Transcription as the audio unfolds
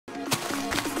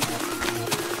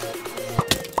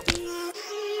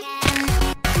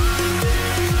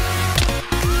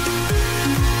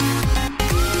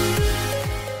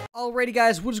Alrighty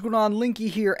guys, what is going on? Linky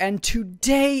here, and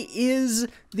today is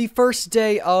the first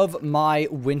day of my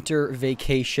winter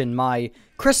vacation, my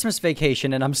Christmas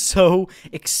vacation, and I'm so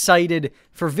excited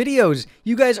for videos.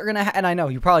 You guys are gonna and I know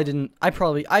you probably didn't,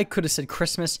 I could have said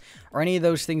Christmas or any of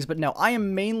those things, but no, I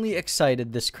am mainly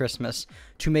excited this Christmas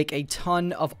to make a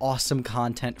ton of awesome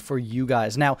content for you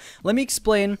guys. Now, let me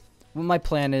explain what my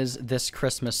plan is this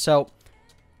Christmas. So,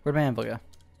 where'd my anvil go?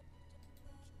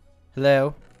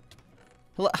 Hello?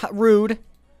 Rude.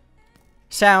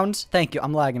 Sounds. Thank you.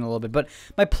 I'm lagging a little bit. But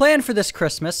my plan for this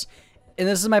Christmas, and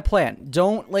this is my plan.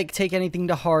 Don't, like, take anything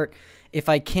to heart. If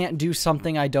I can't do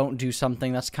something, I don't do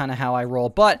something. That's kind of how I roll.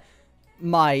 But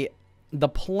the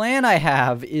plan I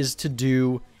have is to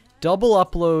do double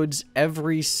uploads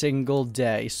every single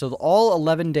day. So all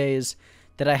 11 days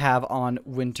that I have on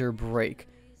winter break.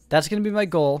 That's going to be my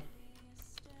goal.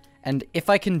 And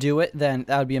if I can do it, then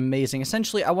that would be amazing.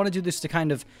 Essentially, I want to do this to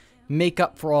kind of make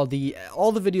up for all the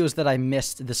videos that I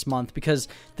missed this month, because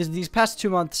these past 2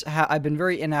 months I've been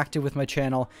very inactive with my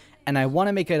channel, and I want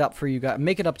to make it up for you guys,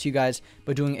 to you guys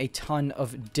by doing a ton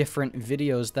of different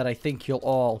videos that I think you'll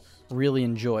all really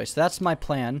enjoy. So that's my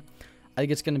plan. I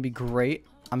think it's going to be great.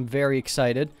 I'm very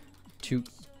excited to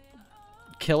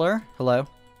killer. Hello,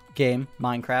 game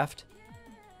Minecraft.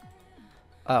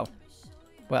 Oh,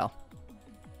 well.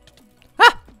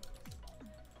 Ah!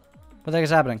 What the heck is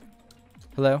happening?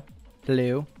 Hello?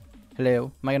 Hello?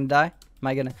 Hello? Am I gonna die? Am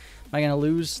I gonna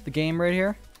lose the game right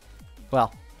here?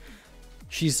 Well,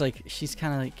 she's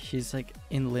kind of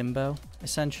in limbo,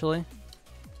 essentially.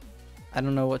 I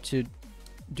don't know what to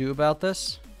do about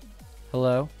this.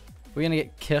 Hello? Are we gonna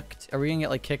get kicked? Are we gonna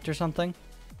get, like, kicked or something?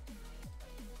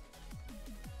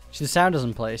 See, the sound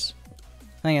doesn't place.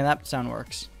 Hang on, that sound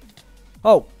works.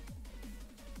 Oh!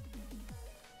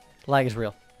 Lag is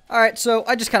real. Alright, so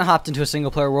I just kind of hopped into a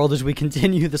single-player world as we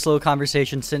continue this little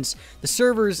conversation, since the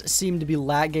servers seem to be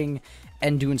lagging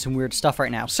and doing some weird stuff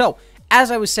right now. So,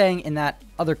 as I was saying in that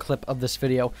other clip of this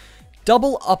video,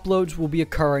 double uploads will be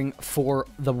occurring for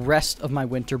the rest of my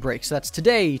winter break. So that's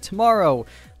today, tomorrow.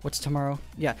 What's tomorrow?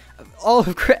 Yeah,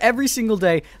 every single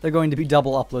day they're going to be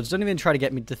double uploads. Don't even try to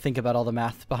get me to think about all the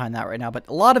math behind that right now, but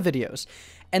a lot of videos.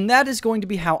 And that is going to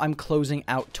be how I'm closing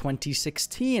out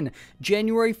 2016.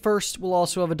 January 1st will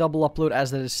also have a double upload, as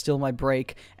that is still my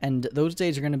break, and those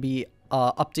days are going to be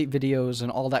update videos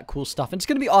and all that cool stuff. And it's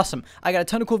going to be awesome. I got a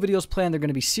ton of cool videos planned. They're going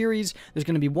to be series. There's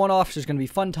going to be one-offs. There's going to be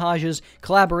funtages,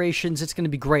 collaborations. It's going to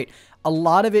be great. A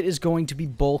lot of it is going to be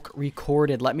bulk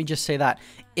recorded. Let me just say that.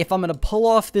 If I'm going to pull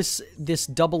off this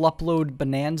double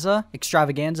upload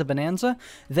extravaganza bonanza,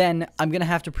 then I'm going to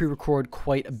have to pre-record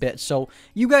quite a bit. So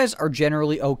you guys are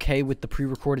generally okay with the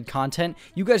pre-recorded content.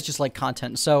 You guys just like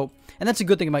content. So, and that's a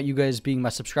good thing about you guys being my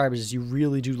subscribers, is you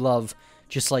really do love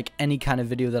just like any kind of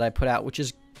video that I put out, which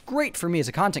is great for me as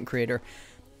a content creator.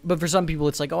 But for some people,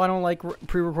 it's like, oh, I don't like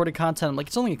pre-recorded content. I'm like,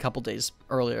 it's only a couple days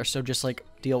earlier, so just, like,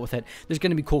 deal with it. There's going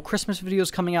to be cool Christmas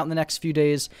videos coming out in the next few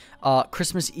days.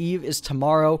 Christmas Eve is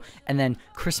tomorrow, and then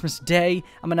Christmas Day,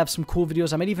 I'm going to have some cool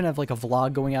videos. I might even have, like, a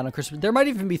vlog going out on Christmas. There might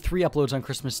even be 3 uploads on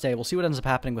Christmas Day. We'll see what ends up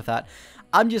happening with that.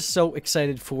 I'm just so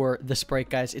excited for this break,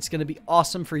 guys. It's going to be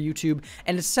awesome for YouTube,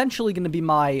 and essentially going to be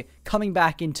my coming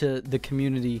back into the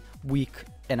community week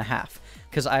and a half,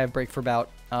 because I have break for about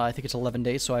I think it's 11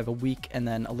 days, so I have a week and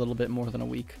then a little bit more than a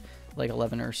week, like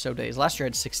 11 or so days. Last year I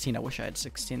had 16. I wish I had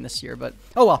 16 this year, but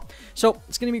oh well. So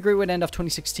it's going to be a great way to end off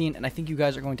 2016, and I think you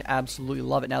guys are going to absolutely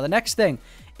love it. Now, the next thing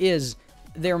is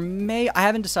I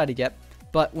haven't decided yet,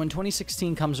 but when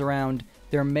 2016 comes around,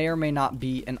 there may or may not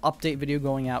be an update video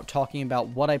going out talking about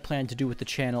what I plan to do with the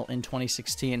channel in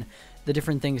 2016, the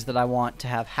different things that I want to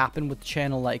have happen with the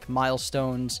channel, like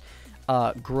milestones,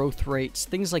 growth rates,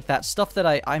 things like that. Stuff that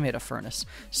I made a furnace.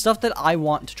 Stuff that I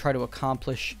want to try to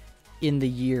accomplish in the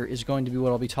year is going to be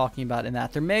what I'll be talking about in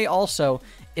that. There may also,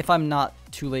 if I'm not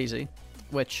too lazy,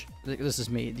 which this is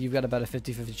me, you've got about a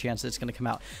 50-50 chance that it's going to come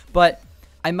out, but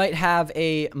I might have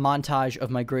a montage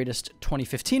of my greatest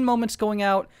 2015 moments going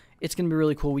out. It's going to be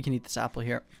really cool. We can eat this apple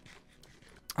here.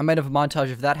 I might have a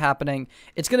montage of that happening.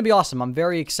 It's going to be awesome. I'm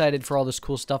very excited for all this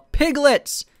cool stuff.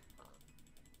 Piglets!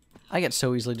 I get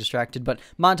so easily distracted, but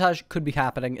montage could be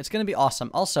happening. It's going to be awesome.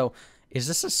 Also, is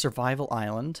this a survival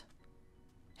island?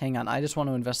 Hang on, I just want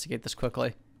to investigate this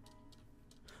quickly.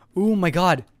 Oh my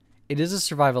god, it is a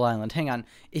survival island. Hang on.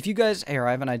 If you guys... Here,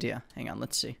 I have an idea. Hang on,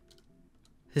 let's see.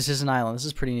 This is an island. This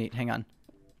is pretty neat. Hang on.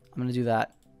 I'm going to do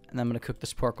that, and then I'm going to cook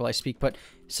this pork while I speak. But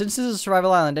since this is a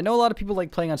survival island, I know a lot of people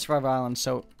like playing on survival islands,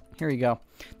 so here you go.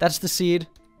 That's the seed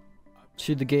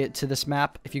to the gate to this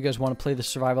map. If you guys want to play the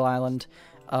survival island,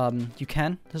 you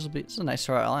can. This is a nice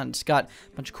island. It's got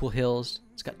a bunch of cool hills.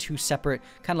 It's got two separate,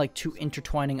 kind of like two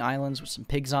intertwining islands with some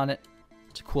pigs on it.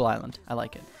 It's a cool island. I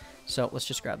like it. So let's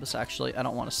just grab this, actually. I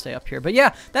don't want to stay up here. But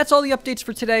yeah, that's all the updates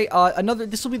for today.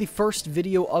 This will be the first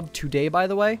video of today, by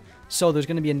the way. So there's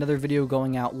going to be another video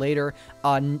going out later.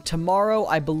 Tomorrow,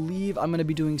 I believe I'm going to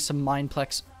be doing some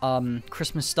Mineplex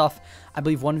Christmas stuff. I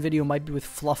believe one video might be with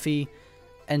Fluffy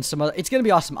and some other. It's going to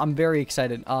be awesome. I'm very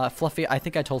excited. Fluffy, I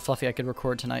think I told Fluffy I could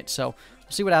record tonight. So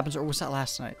we'll see what happens. Or was that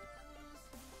last night?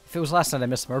 If it was last night, I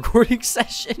missed my recording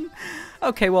session.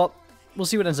 Okay, well, we'll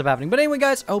see what ends up happening. But anyway,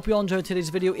 guys, I hope you all enjoyed today's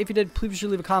video. If you did, please be sure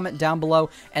to leave a comment down below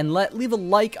and leave a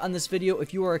like on this video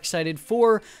if you are excited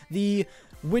for the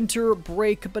winter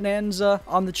break bonanza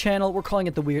on the channel. We're calling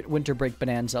it the winter break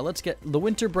bonanza. Let's get the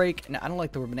winter break. No, I don't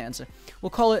like the word bonanza. We'll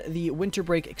call it the winter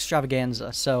break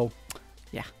extravaganza. So,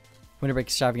 yeah, winter break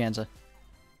extravaganza.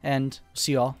 And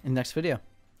see you all in the next video.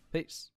 Peace.